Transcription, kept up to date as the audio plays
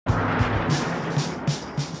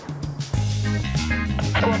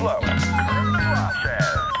I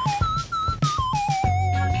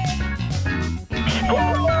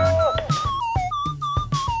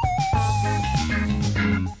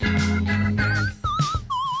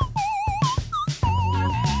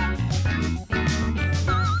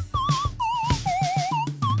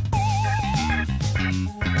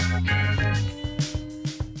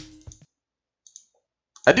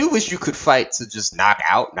do wish you could fight to just knock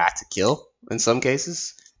out, not to kill, in some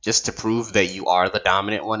cases. Just to prove that you are the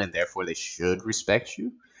dominant one and therefore they should respect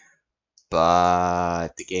you.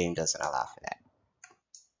 But the game doesn't allow for that.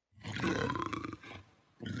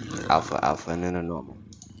 Alpha, alpha, and then a normal.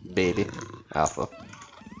 Baby, alpha.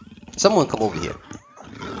 Someone come over here.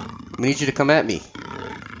 I need you to come at me.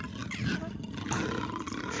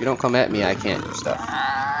 If you don't come at me, I can't do stuff.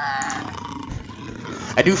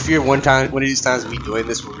 I do fear one of these times me doing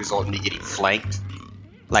this will result in me getting flanked.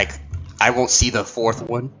 Like, I won't see the fourth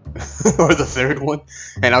one or the third one,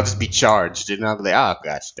 and I'll just be charged, and I'll be like, oh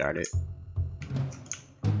gosh, darn it.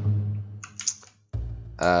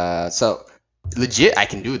 So legit, I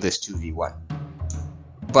can do this 2v1,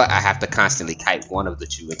 but I have to constantly kite one of the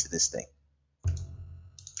two into this thing.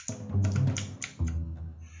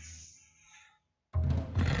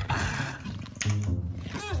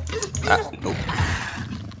 Nope.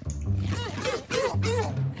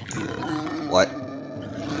 What?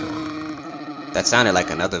 That sounded like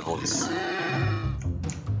another voice.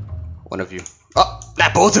 One of you. Oh,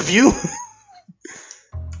 not both of you?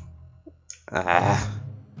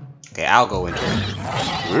 Okay, I'll go in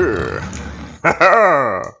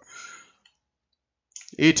there.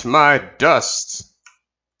 Eat my dust.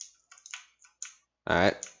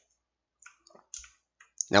 Alright.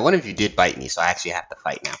 Now, one of you did bite me, so I actually have to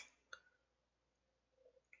fight now.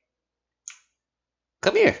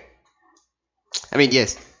 Come here. I mean,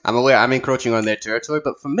 yes, I'm aware I'm encroaching on their territory,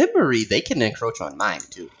 but from memory, they can encroach on mine,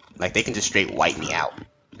 too. Like, they can just straight wipe me out.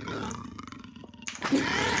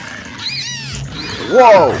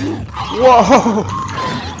 Whoa! Whoa!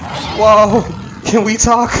 Whoa! Can we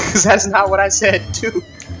talk? Because that's not what I said, too.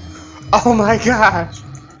 Oh my gosh!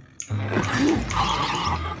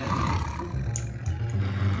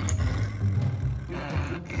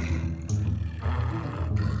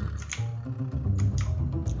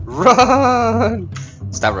 Run!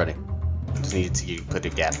 Stop running. Just need to put a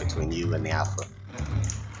gap between you and the alpha.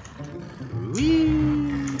 Whee!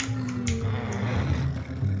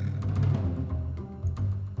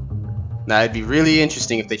 Now it'd be really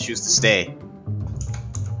interesting if they choose to stay.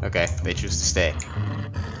 Okay, they choose to stay.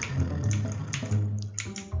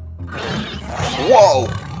 Whoa!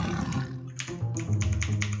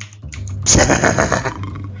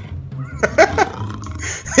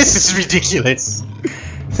 This is ridiculous.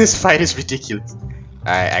 This fight is ridiculous.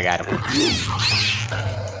 Alright, I got him.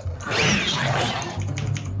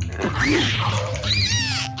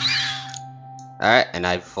 Alright, and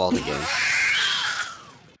I fall again.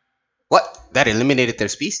 What? That eliminated their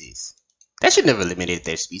species. That should never eliminated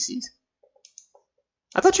their species.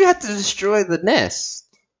 I thought you had to destroy the nest.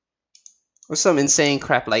 Or some insane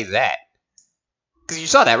crap like that. Because you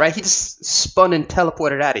saw that, right? He just spun and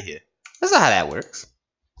teleported out of here. That's not how that works.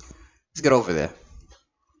 Let's get over there.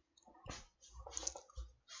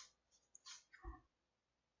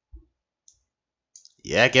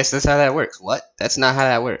 Yeah, I guess that's how that works. What? That's not how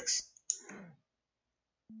that works.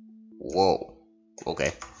 Whoa. Okay.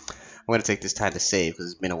 I'm gonna take this time to save because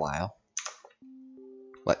it's been a while.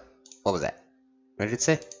 What? What was that? What did it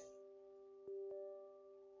say?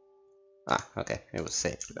 Ah, okay. It was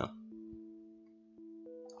saved though.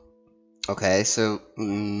 Okay, so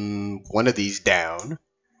one of these down.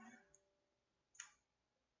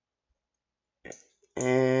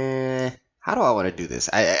 How do I want to do this?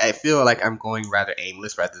 I feel like I'm going rather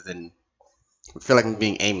aimless rather than... I feel like I'm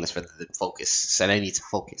being aimless rather than focused. And I need to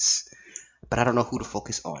focus. But I don't know who to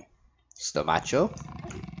focus on. Stamacho?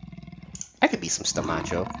 I could be some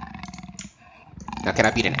Stamacho. Now can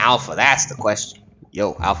I beat an alpha? That's the question.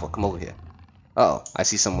 Yo, alpha, come over here. Uh oh, I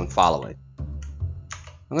see someone following.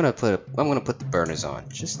 I'm gonna put the burners on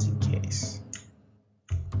just in case.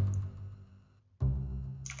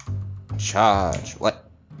 Charge. What?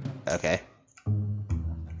 Okay.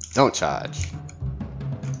 Don't charge.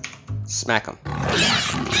 Smack him.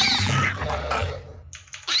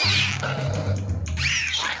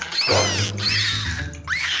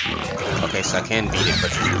 Okay, so I can beat it,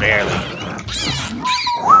 but just barely.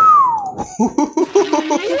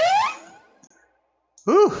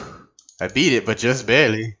 Whew. I beat it, but just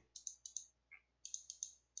barely.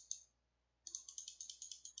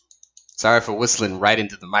 Sorry for whistling right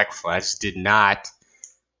into the microphone. I just did not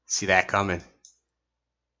see that coming.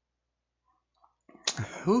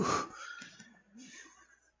 Whew.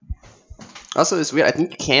 Also, it's weird. I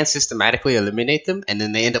think you can systematically eliminate them, and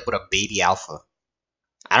then they end up with a baby alpha.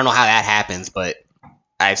 I don't know how that happens, but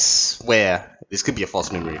I swear this could be a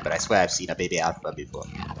false memory, but I swear I've seen a baby alpha before.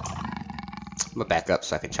 I'm gonna back up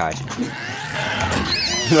so I can charge it.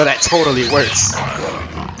 No, that totally works.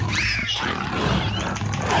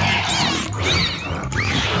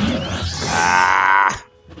 Ah,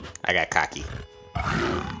 I got cocky.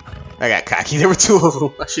 There were two of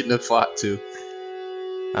them. I shouldn't have fought two.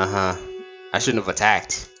 I shouldn't have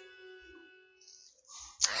attacked.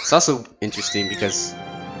 It's also interesting because...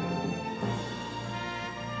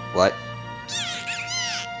 What?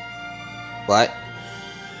 What?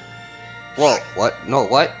 Whoa, what? No,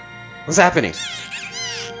 what? What's happening?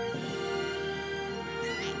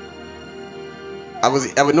 I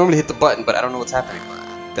would normally hit the button, but I don't know what's happening.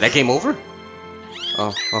 Did I game over?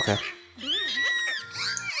 Oh, okay.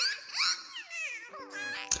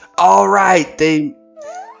 Alright,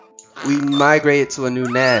 we migrated to a new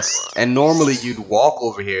nest, and normally you'd walk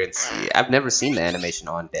over here and see. I've never seen the animation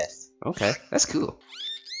on death. Okay, that's cool.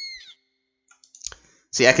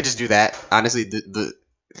 See, I could just do that. Honestly, the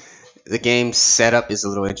game setup is a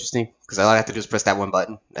little interesting because all I have to do is press that one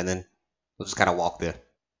button, and then we'll just kind of walk there.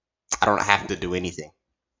 I don't have to do anything.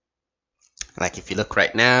 Like if you look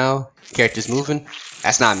right now, character's moving.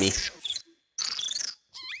 That's not me.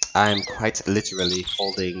 I'm quite literally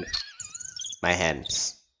holding my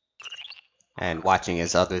hands and watching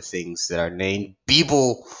as other things that are named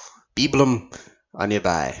Beeblum are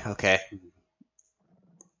nearby. Okay. I'm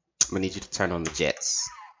gonna need you to turn on the jets.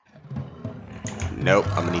 Nope,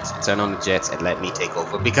 I'm gonna need you to turn on the jets and let me take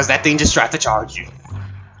over because that thing just tried to charge you.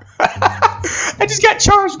 I just got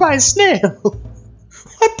charged by a snail.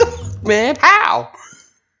 What the man? How?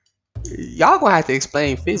 Y'all gonna have to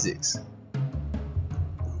explain physics.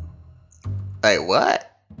 Like what?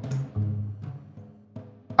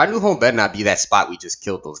 Our new home better not be that spot we just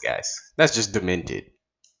killed those guys. That's just demented.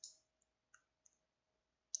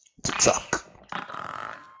 Tuck.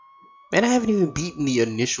 Man, I haven't even beaten the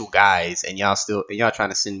initial guys, and y'all trying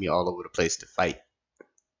to send me all over the place to fight.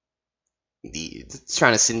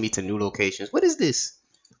 Trying to send me to new locations. What is this?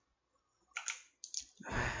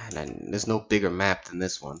 And there's no bigger map than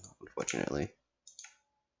this one, unfortunately.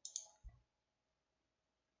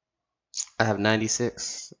 I have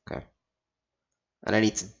 96. Okay. And I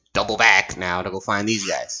need to double back now to go find these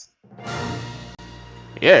guys.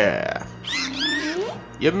 Yeah.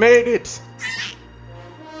 You made it.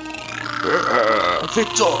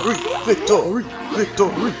 Victory! Victory!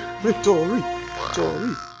 Victory! Victory!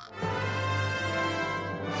 Victory!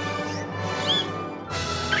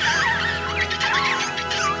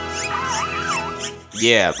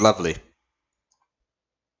 Yeah, lovely.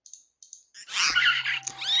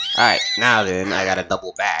 Alright, now then, I gotta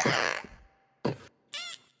double back.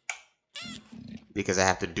 Because I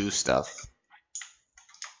have to do stuff.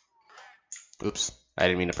 Oops, I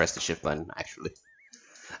didn't mean to press the shift button, actually.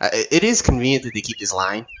 It is convenient that they keep this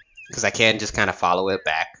line, because I can just kind of follow it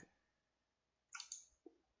back.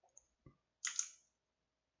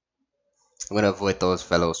 I'm going to avoid those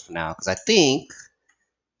fellows for now, because I think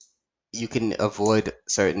you can avoid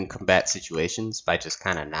certain combat situations by just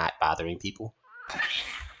kind of not bothering people.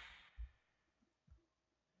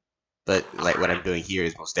 But, like, what I'm doing here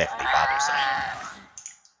is most definitely bothersome.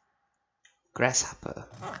 Grasshopper.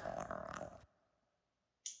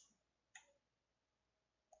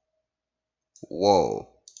 Whoa.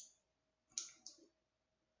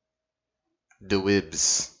 The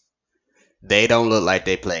Wibs. They don't look like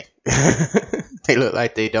they play. They look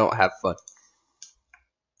like they don't have fun.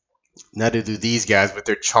 Neither do these guys with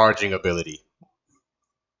their charging ability.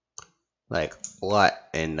 Like, what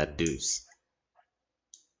in the deuce?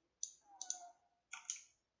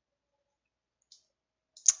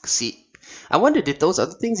 See, I wonder, did those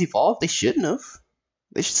other things evolve? They shouldn't have.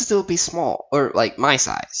 They should still be small. Or, like, my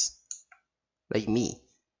size. Like me.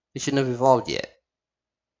 They shouldn't have evolved yet.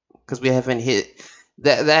 Because we haven't hit...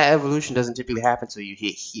 That evolution doesn't typically happen until you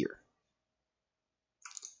hit here.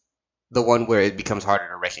 The one where it becomes harder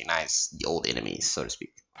to recognize the old enemies, so to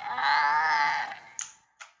speak.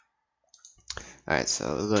 Alright,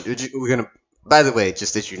 so we're gonna... By the way,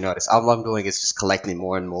 just as you notice, all I'm doing is just collecting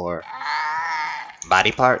more and more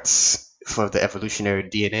body parts for the evolutionary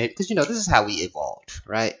DNA. Because, you know, this is how we evolved,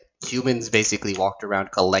 right? Humans basically walked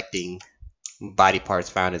around collecting body parts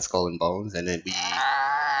found in skull and bones, and then we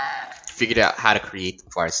figured out how to create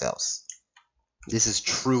them for ourselves. This is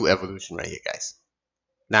true evolution right here, guys.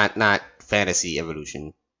 Not fantasy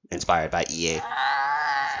evolution inspired by EA.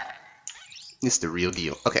 It's the real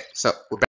deal. Okay, so we're back.